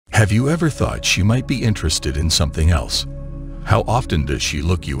Have you ever thought she might be interested in something else? How often does she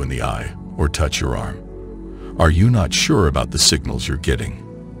look you in the eye or touch your arm? Are you not sure about the signals you're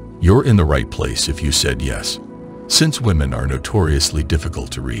getting? You're in the right place if you said yes. Since women are notoriously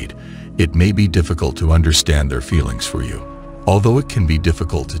difficult to read, it may be difficult to understand their feelings for you. Although it can be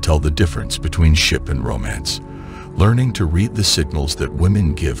difficult to tell the difference between ship and romance, learning to read the signals that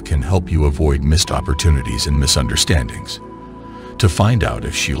women give can help you avoid missed opportunities and misunderstandings. To find out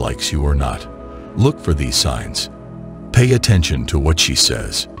if she likes you or not, look for these signs. Pay attention to what she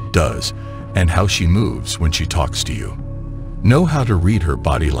says, does, and how she moves when she talks to you. Know how to read her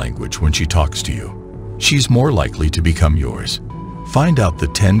body language when she talks to you. She's more likely to become yours. Find out the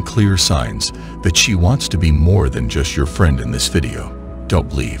 10 clear signs that she wants to be more than just your friend in this video.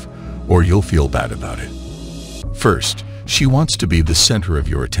 Don't leave, or you'll feel bad about it. First, she wants to be the center of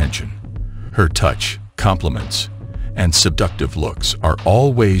your attention. Her touch, compliments, and seductive looks are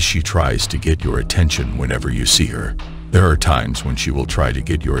all ways she tries to get your attention whenever you see her. There are times when she will try to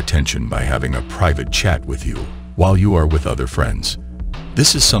get your attention by having a private chat with you while you are with other friends.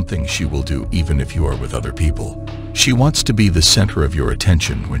 This is something she will do even if you are with other people. She wants to be the center of your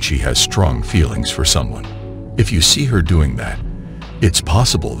attention when she has strong feelings for someone. If you see her doing that, it's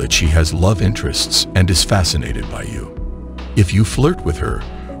possible that she has love interests and is fascinated by you. If you flirt with her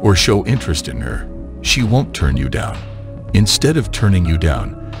or show interest in her, she won't turn you down. Instead of turning you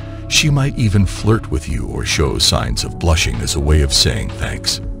down, she might even flirt with you or show signs of blushing as a way of saying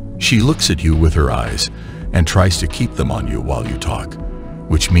thanks. She looks at you with her eyes and tries to keep them on you while you talk,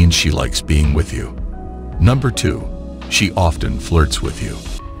 which means she likes being with you. Number 2, she often flirts with you.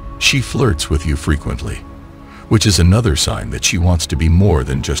 She flirts with you frequently, which is another sign that she wants to be more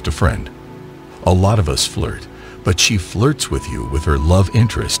than just a friend. A lot of us flirt, but she flirts with you with her love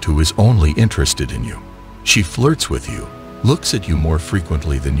interest who is only interested in you. She flirts with you, looks at you more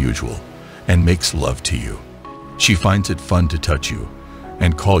frequently than usual, and makes love to you. She finds it fun to touch you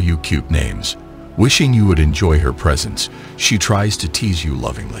and call you cute names. Wishing you would enjoy her presence, she tries to tease you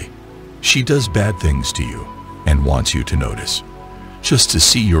lovingly. She does bad things to you and wants you to notice. Just to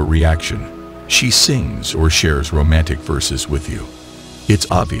see your reaction, she sings or shares romantic verses with you. It's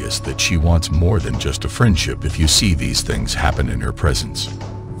obvious that she wants more than just a friendship if you see these things happen in her presence.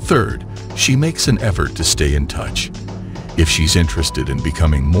 Third, she makes an effort to stay in touch. If she's interested in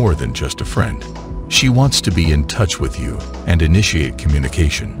becoming more than just a friend, she wants to be in touch with you and initiate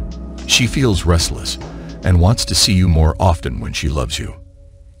communication. She feels restless and wants to see you more often when she loves you.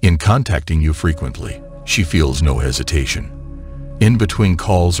 In contacting you frequently, she feels no hesitation. In between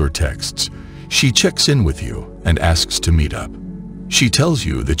calls or texts, she checks in with you and asks to meet up. She tells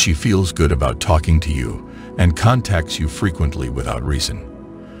you that she feels good about talking to you and contacts you frequently without reason.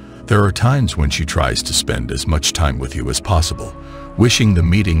 There are times when she tries to spend as much time with you as possible, wishing the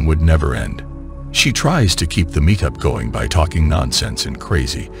meeting would never end. She tries to keep the meetup going by talking nonsense and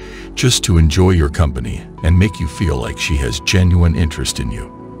crazy, just to enjoy your company and make you feel like she has genuine interest in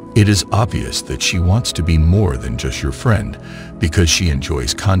you. It is obvious that she wants to be more than just your friend because she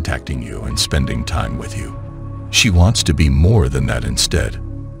enjoys contacting you and spending time with you. She wants to be more than that instead.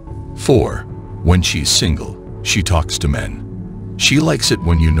 4. When she's single, she talks to men. She likes it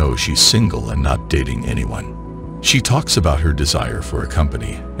when you know she's single and not dating anyone. She talks about her desire for a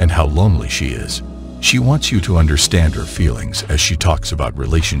company and how lonely she is. She wants you to understand her feelings as she talks about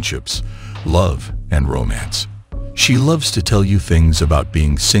relationships, love, and romance. She loves to tell you things about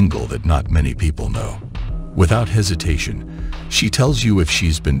being single that not many people know. Without hesitation, she tells you if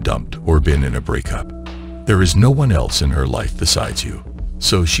she's been dumped or been in a breakup. There is no one else in her life besides you,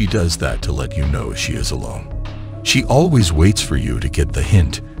 so she does that to let you know she is alone. She always waits for you to get the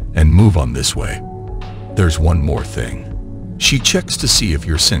hint and move on this way. There's one more thing. She checks to see if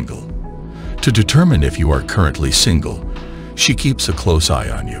you're single. To determine if you are currently single, she keeps a close eye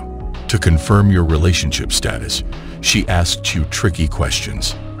on you. To confirm your relationship status, she asks you tricky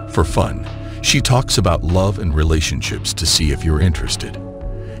questions. For fun, she talks about love and relationships to see if you're interested.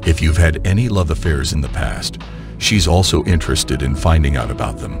 If you've had any love affairs in the past, she's also interested in finding out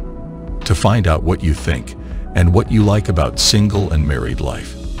about them. To find out what you think and what you like about single and married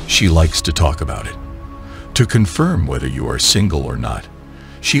life, she likes to talk about it. To confirm whether you are single or not,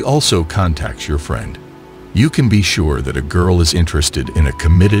 she also contacts your friend. You can be sure that a girl is interested in a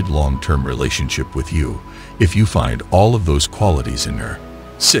committed long-term relationship with you if you find all of those qualities in her.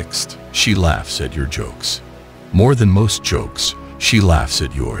 6th, she laughs at your jokes. More than most jokes, she laughs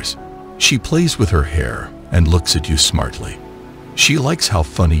at yours. She plays with her hair and looks at you smartly. She likes how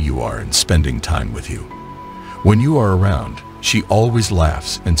funny you are and spending time with you. When you are around, she always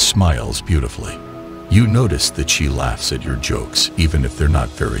laughs and smiles beautifully. You notice that she laughs at your jokes even if they're not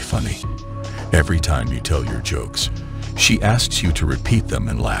very funny. Every time you tell your jokes, she asks you to repeat them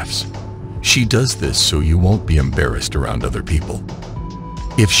and laughs. She does this so you won't be embarrassed around other people.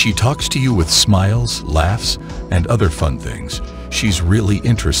 If she talks to you with smiles, laughs, and other fun things, she's really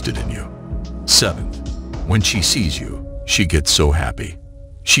interested in you. 7th, when she sees you, she gets so happy.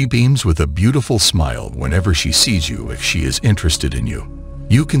 She beams with a beautiful smile whenever she sees you if she is interested in you.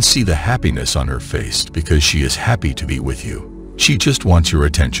 You can see the happiness on her face because she is happy to be with you. She just wants your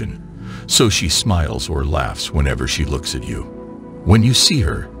attention, so she smiles or laughs whenever she looks at you. When you see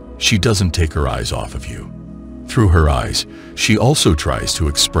her, she doesn't take her eyes off of you. Through her eyes, she also tries to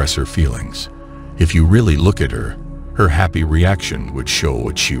express her feelings. If you really look at her, her happy reaction would show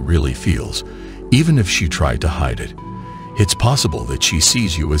what she really feels, even if she tried to hide it. It's possible that she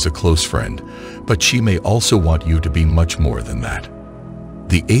sees you as a close friend, but she may also want you to be much more than that.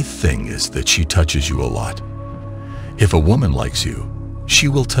 The 8th thing is that she touches you a lot. If a woman likes you, she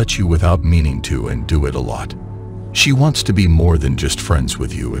will touch you without meaning to and do it a lot. She wants to be more than just friends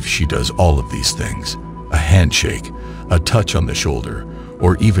with you if she does all of these things. A handshake, a touch on the shoulder,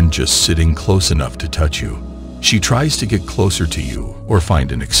 or even just sitting close enough to touch you. She tries to get closer to you or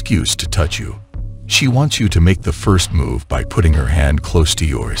find an excuse to touch you. She wants you to make the first move by putting her hand close to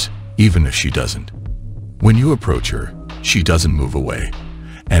yours, even if she doesn't. When you approach her, she doesn't move away.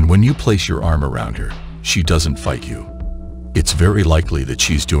 And when you place your arm around her, she doesn't fight you. It's very likely that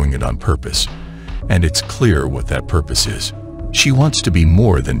she's doing it on purpose, and it's clear what that purpose is. She wants to be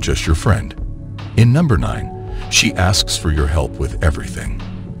more than just your friend. In number 9, she asks for your help with everything.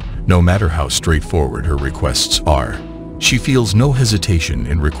 No matter how straightforward her requests are, she feels no hesitation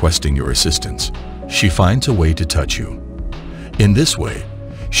in requesting your assistance. She finds a way to touch you. In this way,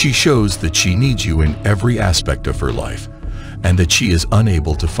 she shows that she needs you in every aspect of her life, and that she is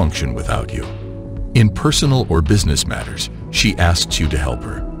unable to function without you. In personal or business matters, she asks you to help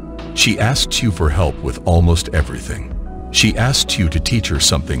her. She asks you for help with almost everything. She asks you to teach her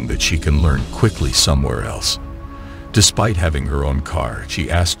something that she can learn quickly somewhere else. Despite having her own car, she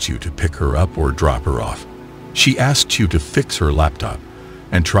asks you to pick her up or drop her off. She asks you to fix her laptop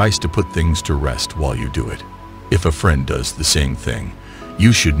and tries to put things to rest while you do it. If a friend does the same thing,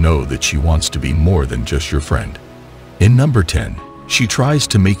 you should know that she wants to be more than just your friend. In number 10, she tries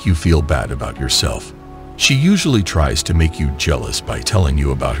to make you feel bad about yourself. She usually tries to make you jealous by telling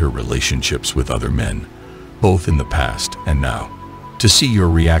you about her relationships with other men, both in the past and now. To see your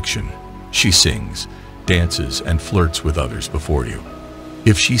reaction, she sings, dances, and flirts with others before you.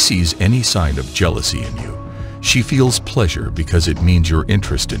 If she sees any sign of jealousy in you, she feels pleasure because it means you're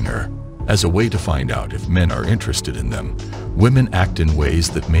interested in her. As a way to find out if men are interested in them, women act in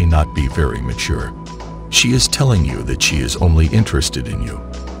ways that may not be very mature. She is telling you that she is only interested in you,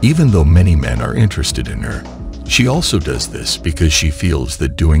 even though many men are interested in her. She also does this because she feels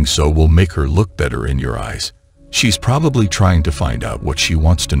that doing so will make her look better in your eyes. She's probably trying to find out what she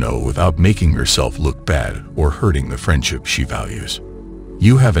wants to know without making herself look bad or hurting the friendship she values.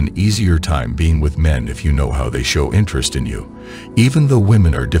 You have an easier time being with men if you know how they show interest in you, even though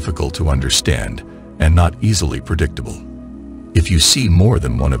women are difficult to understand and not easily predictable. If you see more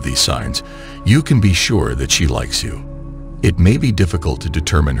than one of these signs, you can be sure that she likes you. It may be difficult to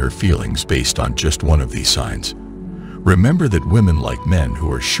determine her feelings based on just one of these signs. Remember that women like men who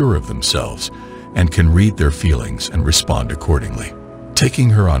are sure of themselves and can read their feelings and respond accordingly. Taking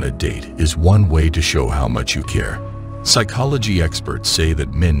her on a date is one way to show how much you care. Psychology experts say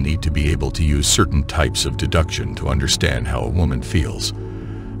that men need to be able to use certain types of deduction to understand how a woman feels.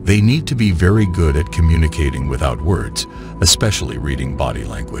 They need to be very good at communicating without words, especially reading body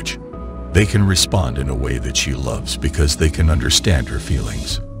language. They can respond in a way that she loves because they can understand her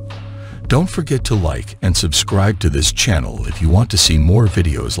feelings. Don't forget to like and subscribe to this channel if you want to see more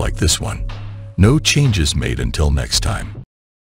videos like this one. No changes made until next time.